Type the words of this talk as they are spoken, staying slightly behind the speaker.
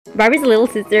Barbie's little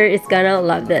sister is gonna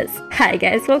love this. Hi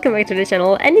guys, welcome back to the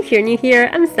channel, and if you're new here,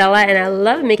 I'm Stella and I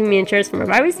love making miniatures from a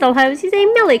Barbie's dollhouse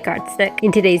using Melee cardstock.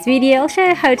 In today's video, I'll show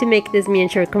you how to make this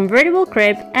miniature convertible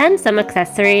crib and some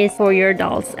accessories for your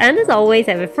dolls. And as always,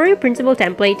 I have a free printable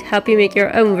template to help you make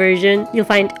your own version. You'll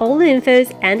find all the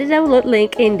infos and the download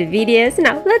link in the video, so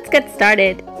now let's get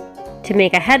started. To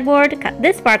make a headboard, cut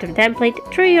this part of the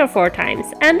template 3 or 4 times,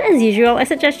 and as usual I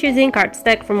suggest using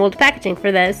cardstock from old packaging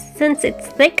for this, since it's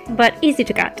thick but easy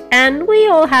to cut, and we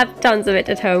all have tons of it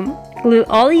at home. Glue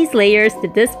all these layers to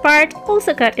this part,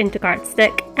 also cut into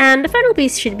cardstock, and the final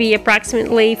piece should be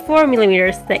approximately 4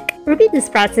 mm thick. Repeat this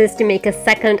process to make a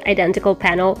second identical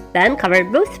panel, then cover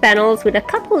both panels with a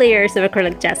couple layers of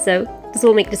acrylic gesso. This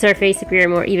will make the surface appear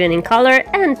more even in color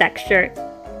and texture.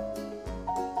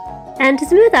 And to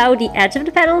smooth out the edge of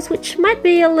the panels, which might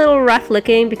be a little rough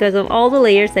looking because of all the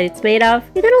layers that it's made of,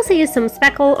 you can also use some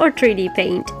speckle or 3D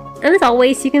paint. And as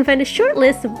always, you can find a short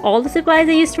list of all the supplies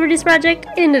I used for this project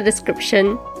in the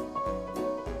description.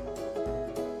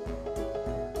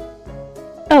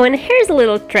 Oh, and here's a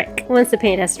little trick. Once the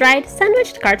paint has dried,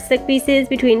 sandwich the cardstock pieces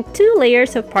between 2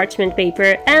 layers of parchment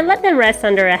paper and let them rest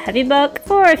under a heavy book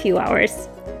for a few hours.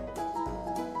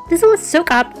 This will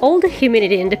soak up all the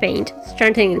humidity in the paint,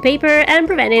 strengthening the paper and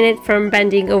preventing it from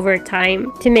bending over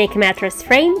time. To make a mattress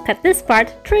frame, cut this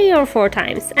part 3 or 4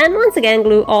 times, and once again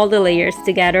glue all the layers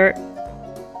together.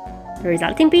 The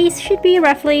resulting piece should be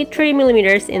roughly 3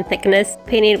 mm in thickness,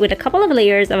 painted with a couple of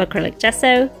layers of acrylic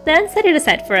gesso, then set it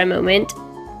aside for a moment.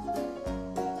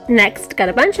 Next, cut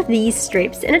a bunch of these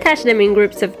strips and attach them in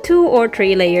groups of 2 or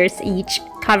 3 layers each.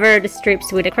 Cover the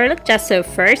strips with acrylic gesso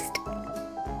first,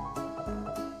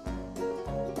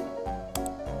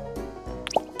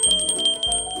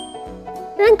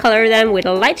 then color them with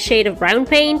a light shade of brown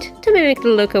paint to mimic the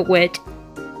look of wood.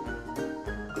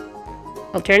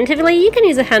 Alternatively, you can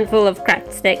use a handful of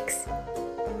craft sticks.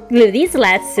 Glue these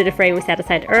slats to the frame we set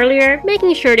aside earlier,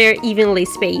 making sure they're evenly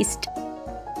spaced.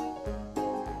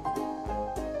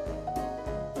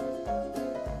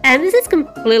 And this is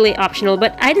completely optional,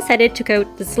 but I decided to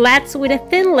coat the slats with a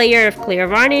thin layer of clear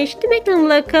varnish to make them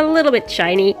look a little bit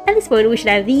shiny. At this point, we should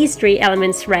have these 3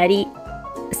 elements ready.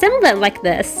 Assemble them like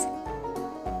this.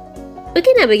 We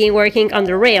can now begin working on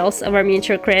the rails of our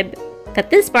miniature crib. Cut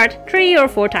this part 3 or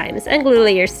 4 times and glue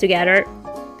layers together.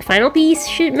 The final piece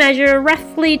should measure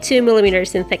roughly 2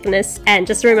 mm in thickness. And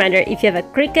just a reminder, if you have a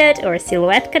Cricut or a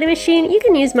Silhouette cutting machine, you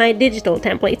can use my digital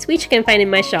templates, which you can find in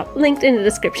my shop, linked in the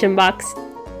description box.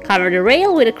 Cover the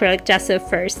rail with acrylic gesso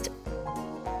first.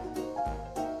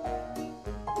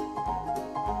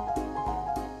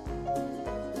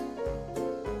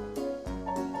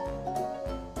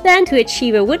 Then, to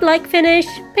achieve a wood-like finish,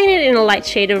 paint it in a light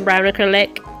shade of brown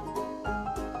acrylic.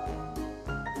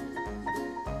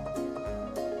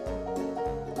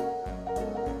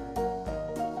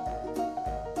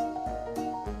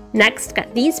 Next,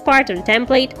 cut these parts of the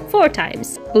template 4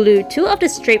 times. Glue 2 of the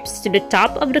strips to the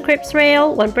top of the crib's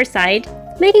rail, 1 per side,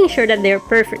 making sure that they're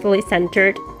perfectly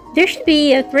centered. There should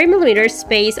be a 3 mm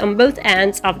space on both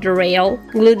ends of the rail.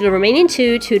 Glue the remaining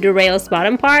 2 to the rail's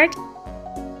bottom part.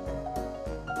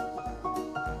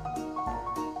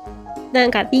 Then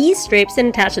cut these strips and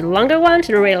attach the longer one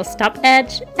to the rail's top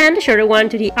edge and the shorter one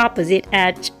to the opposite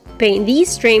edge. Paint these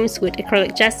streams with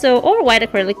acrylic gesso or white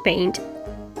acrylic paint.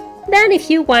 Then, if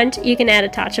you want, you can add a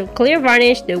touch of clear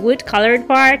varnish to the wood colored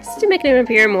parts to make them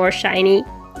appear more shiny.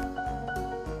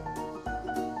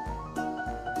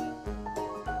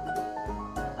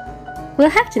 We'll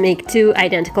have to make 2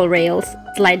 identical rails.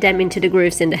 Slide them into the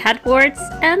grooves in the headboards,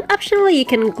 and optionally you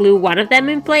can glue one of them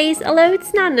in place, although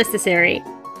it's not necessary.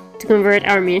 To convert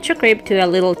our miniature crib to a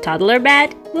little toddler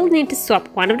bed, we'll need to swap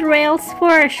one of the rails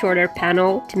for a shorter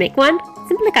panel. To make one,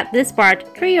 simply cut this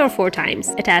part 3 or 4 times.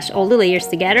 Attach all the layers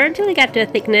together until you get to a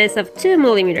thickness of 2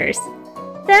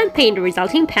 mm. Then paint the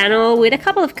resulting panel with a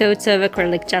couple of coats of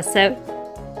acrylic gesso.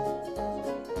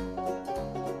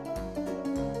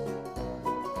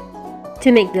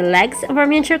 To make the legs of our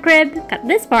miniature crib, cut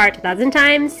this part a dozen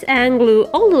times and glue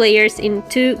all the layers in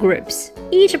 2 groups,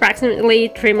 each approximately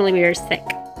 3 mm thick.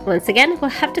 Once again, we'll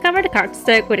have to cover the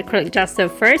cardstock with acrylic gesso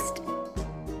first,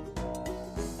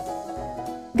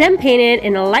 then paint it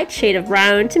in a light shade of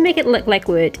brown to make it look like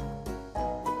wood.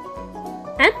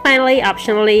 And finally,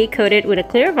 optionally, coat it with a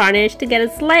clear varnish to get a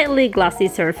slightly glossy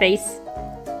surface.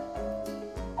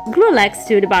 Glue legs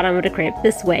to the bottom of the crib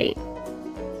this way.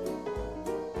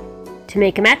 To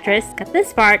make a mattress, cut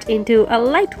this part into a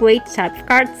lightweight type of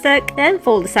cardstock, then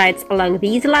fold the sides along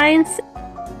these lines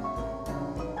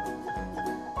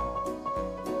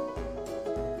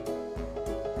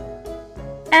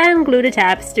and and glue the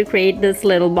tabs to create this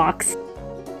little box.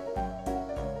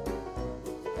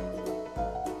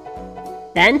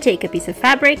 Then take a piece of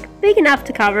fabric big enough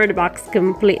to cover the box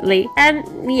completely. And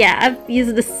yeah, I've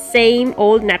used the same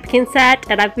old napkin set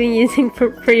that I've been using for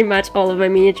pretty much all of my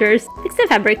miniatures. Fix the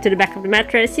fabric to the back of the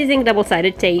mattress using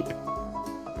double-sided tape.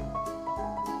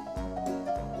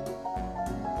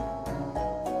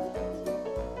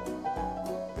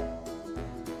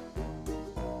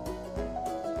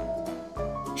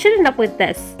 Should end up with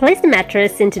this. Place the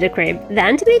mattress into the crib.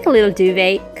 Then, to make a little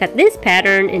duvet, cut this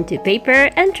pattern into paper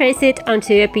and trace it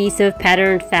onto a piece of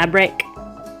patterned fabric.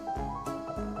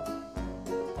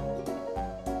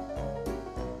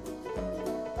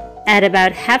 Add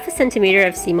about half a centimeter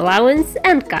of seam allowance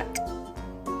and cut.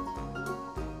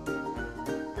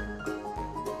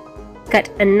 Cut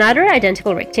another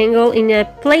identical rectangle in a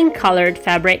plain colored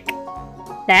fabric.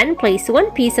 Then place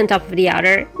one piece on top of the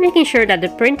other, making sure that the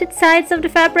printed sides of the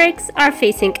fabrics are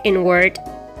facing inward.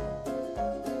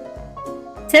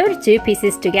 Sew the two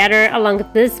pieces together along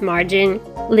this margin,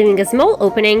 leaving a small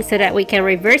opening so that we can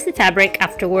reverse the fabric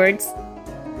afterwards.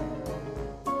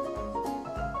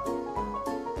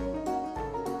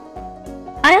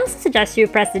 I also suggest you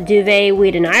press the duvet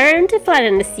with an iron to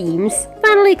flatten the seams.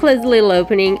 Finally close the little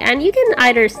opening, and you can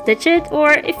either stitch it,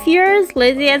 or if you're as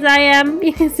lazy as I am,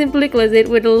 you can simply close it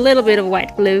with a little bit of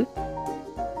white glue.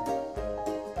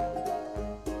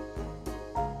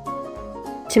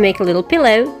 To make a little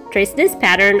pillow, trace this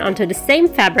pattern onto the same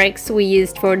fabrics we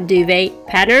used for the duvet,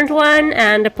 patterned one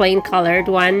and a plain colored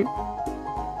one.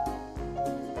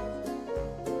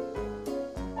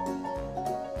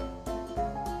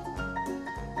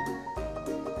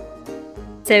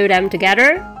 Sew them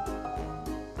together.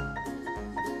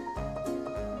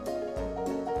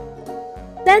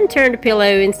 Then turn the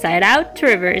pillow inside out to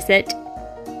reverse it.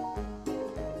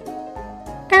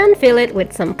 And fill it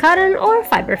with some cotton or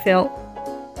fiber fill.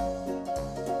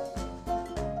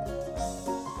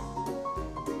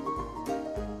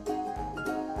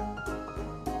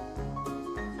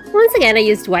 Once again, I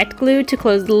used white glue to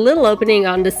close the little opening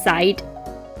on the side.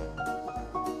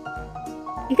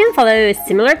 You can follow a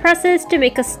similar process to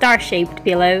make a star-shaped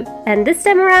pillow. And this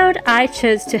time around, I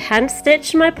chose to hand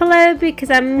stitch my pillow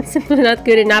because I'm simply not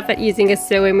good enough at using a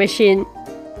sewing machine.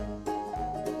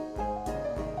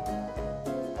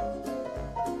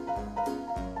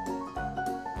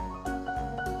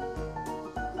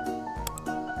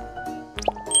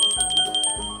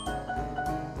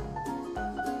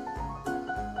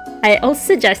 I also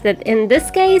suggest that in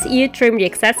this case you trim the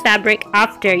excess fabric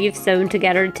after you've sewn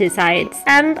together the two sides.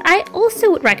 And I also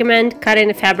would recommend cutting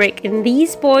the fabric in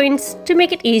these points to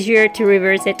make it easier to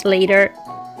reverse it later.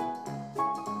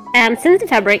 And since the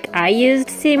fabric I used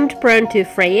seemed prone to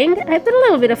fraying, I put a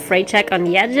little bit of fray check on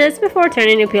the edges before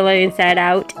turning the pillow inside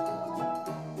out.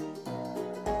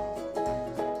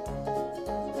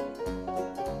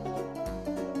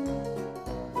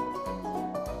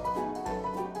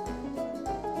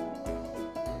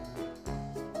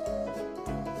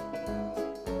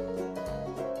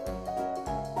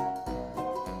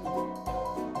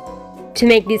 To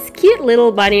make this cute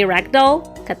little bunny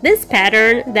ragdoll, cut this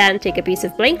pattern, then take a piece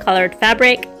of plain colored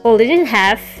fabric, fold it in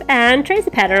half, and trace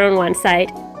the pattern on one side.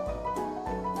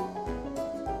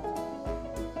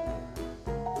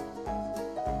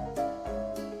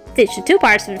 Stitch the two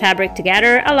parts of the fabric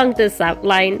together along this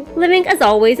outline, leaving as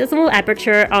always a small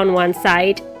aperture on one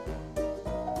side.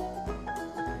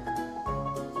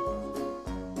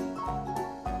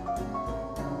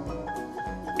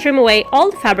 Trim away all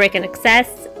the fabric and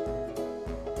excess.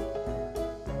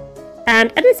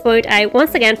 And at this point, I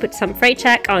once again put some fray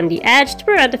check on the edge to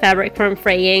prevent the fabric from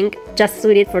fraying. Just as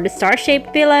we did for the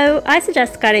star-shaped pillow, I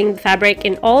suggest cutting the fabric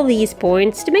in all these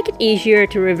points to make it easier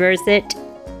to reverse it.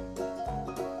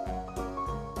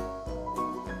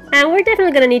 And we're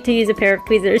definitely gonna need to use a pair of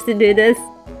tweezers to do this.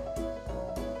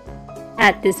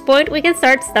 At this point, we can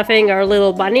start stuffing our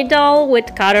little bunny doll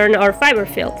with cotton or fiber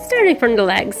fill, starting from the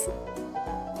legs.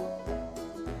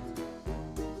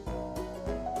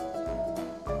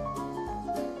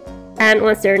 And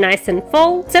once they're nice and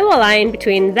full, sew a line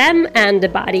between them and the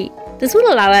body. This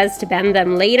will allow us to bend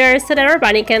them later so that our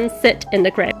bunny can sit in the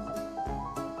crib.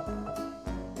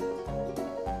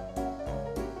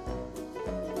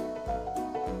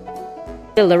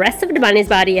 Fill the rest of the bunny's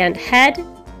body and head.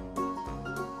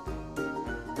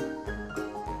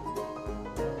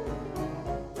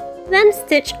 Then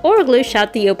stitch or glue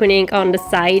shut the opening on the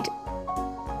side.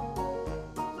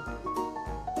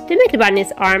 To make the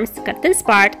bunny's arms, cut this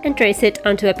part and trace it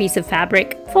onto a piece of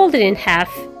fabric, fold it in half.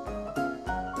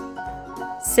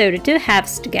 Sew the two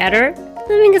halves together,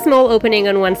 leaving a small opening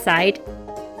on one side.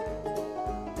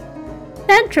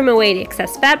 Then trim away the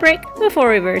excess fabric before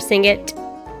reversing it.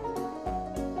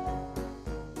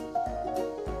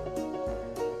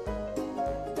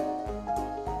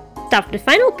 Stuff the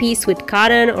final piece with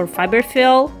cotton or fiber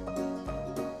fill.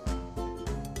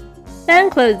 Then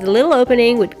close the little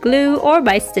opening with glue or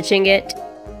by stitching it.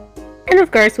 And of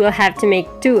course we'll have to make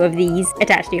 2 of these.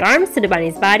 Attach the arms to the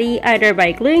bunny's body either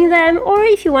by gluing them or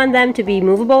if you want them to be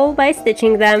movable by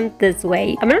stitching them this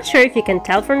way. I'm not sure if you can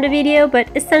tell from the video, but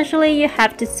essentially you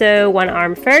have to sew one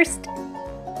arm first.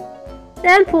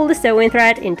 Then pull the sewing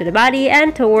thread into the body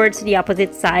and towards the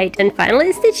opposite side, and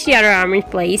finally stitch the other arm in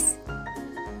place.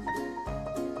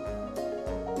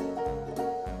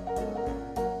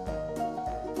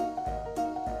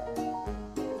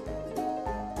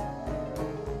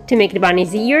 To make the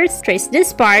bunny's ears, trace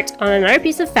this part on another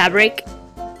piece of fabric.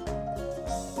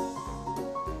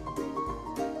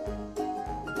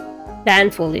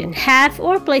 Then fold it in half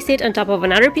or place it on top of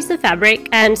another piece of fabric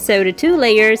and sew the 2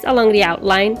 layers along the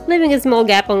outline, leaving a small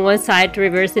gap on one side to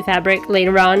reverse the fabric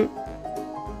later on.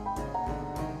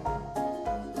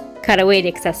 Cut away the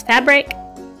excess fabric.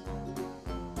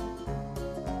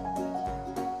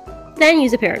 Then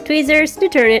use a pair of tweezers to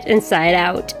turn it inside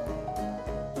out.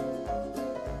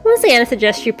 Once again, I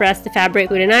suggest you press the fabric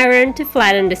with an iron to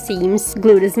flatten the seams.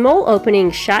 Glue the small opening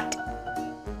shut.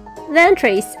 Then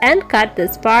trace and cut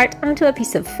this part onto a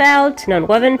piece of felt,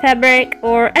 non-woven fabric,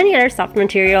 or any other soft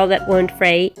material that won't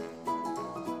fray.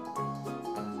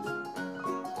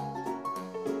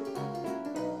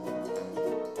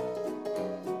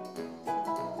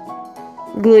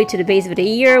 Glue it to the base of the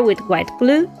ear with white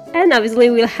glue, and obviously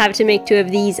we'll have to make 2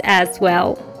 of these as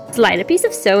well. Slide a piece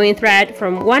of sewing thread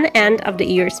from one end of the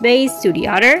ear's base to the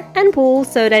other and pull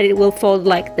so that it will fold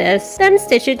like this. Then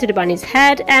stitch it to the bunny's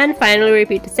head and finally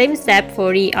repeat the same step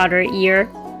for the other ear.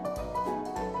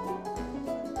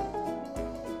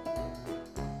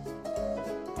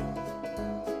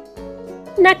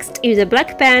 Next, use a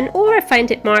black pen or a fine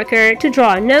tip marker to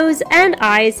draw a nose and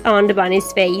eyes on the bunny's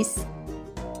face.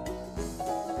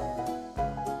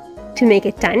 To make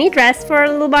a tiny dress for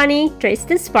a little bunny, trace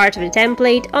this part of the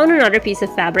template on another piece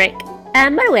of fabric.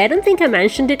 And by the way, I don't think I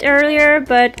mentioned it earlier,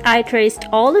 but I traced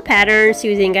all the patterns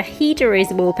using a heat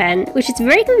erasable pen, which is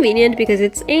very convenient because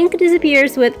its ink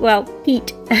disappears with, well,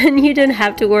 heat, and you don't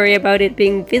have to worry about it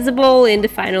being visible in the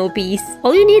final piece.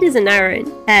 All you need is an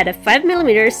iron. Add a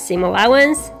 5mm seam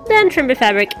allowance, then trim the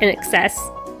fabric in excess.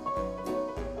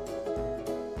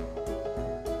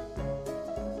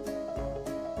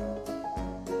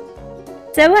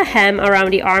 Sew a hem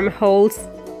around the armholes.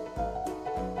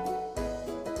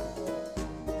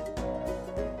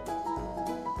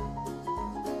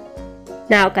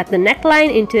 Now cut the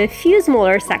neckline into a few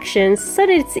smaller sections so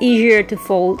that it's easier to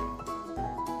fold.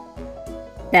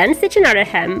 Then stitch another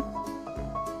hem.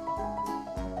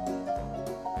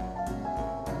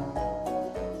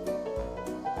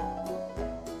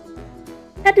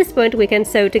 At this point we can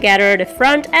sew together the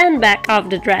front and back of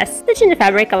the dress, stitching the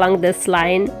fabric along this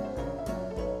line.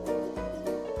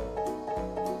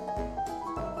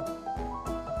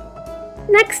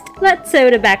 Next, let's sew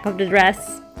the back of the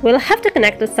dress. We'll have to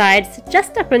connect the sides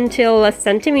just up until a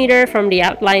centimeter from the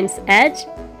outline's edge,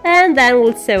 and then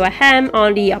we'll sew a hem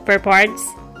on the upper parts.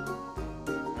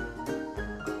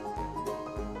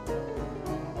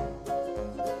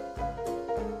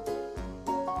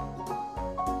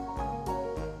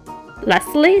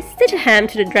 Lastly, stitch a hem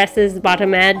to the dress's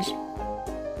bottom edge.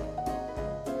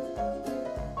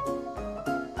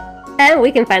 And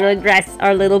we can finally dress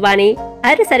our little bunny.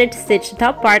 I decided to stitch the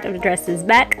top part of the dress's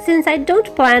back since I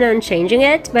don't plan on changing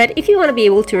it, but if you want to be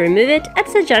able to remove it, I'd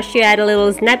suggest you add a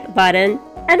little snap button.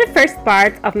 And the first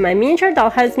part of my miniature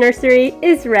dollhouse nursery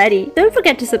is ready. Don't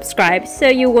forget to subscribe so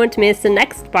you won't miss the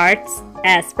next parts.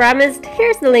 As promised,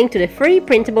 here's the link to the free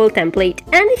printable template.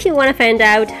 And if you want to find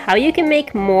out how you can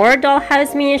make more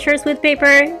dollhouse miniatures with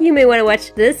paper, you may want to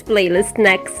watch this playlist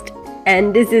next.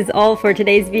 And this is all for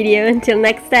today's video. Until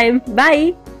next time,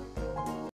 bye!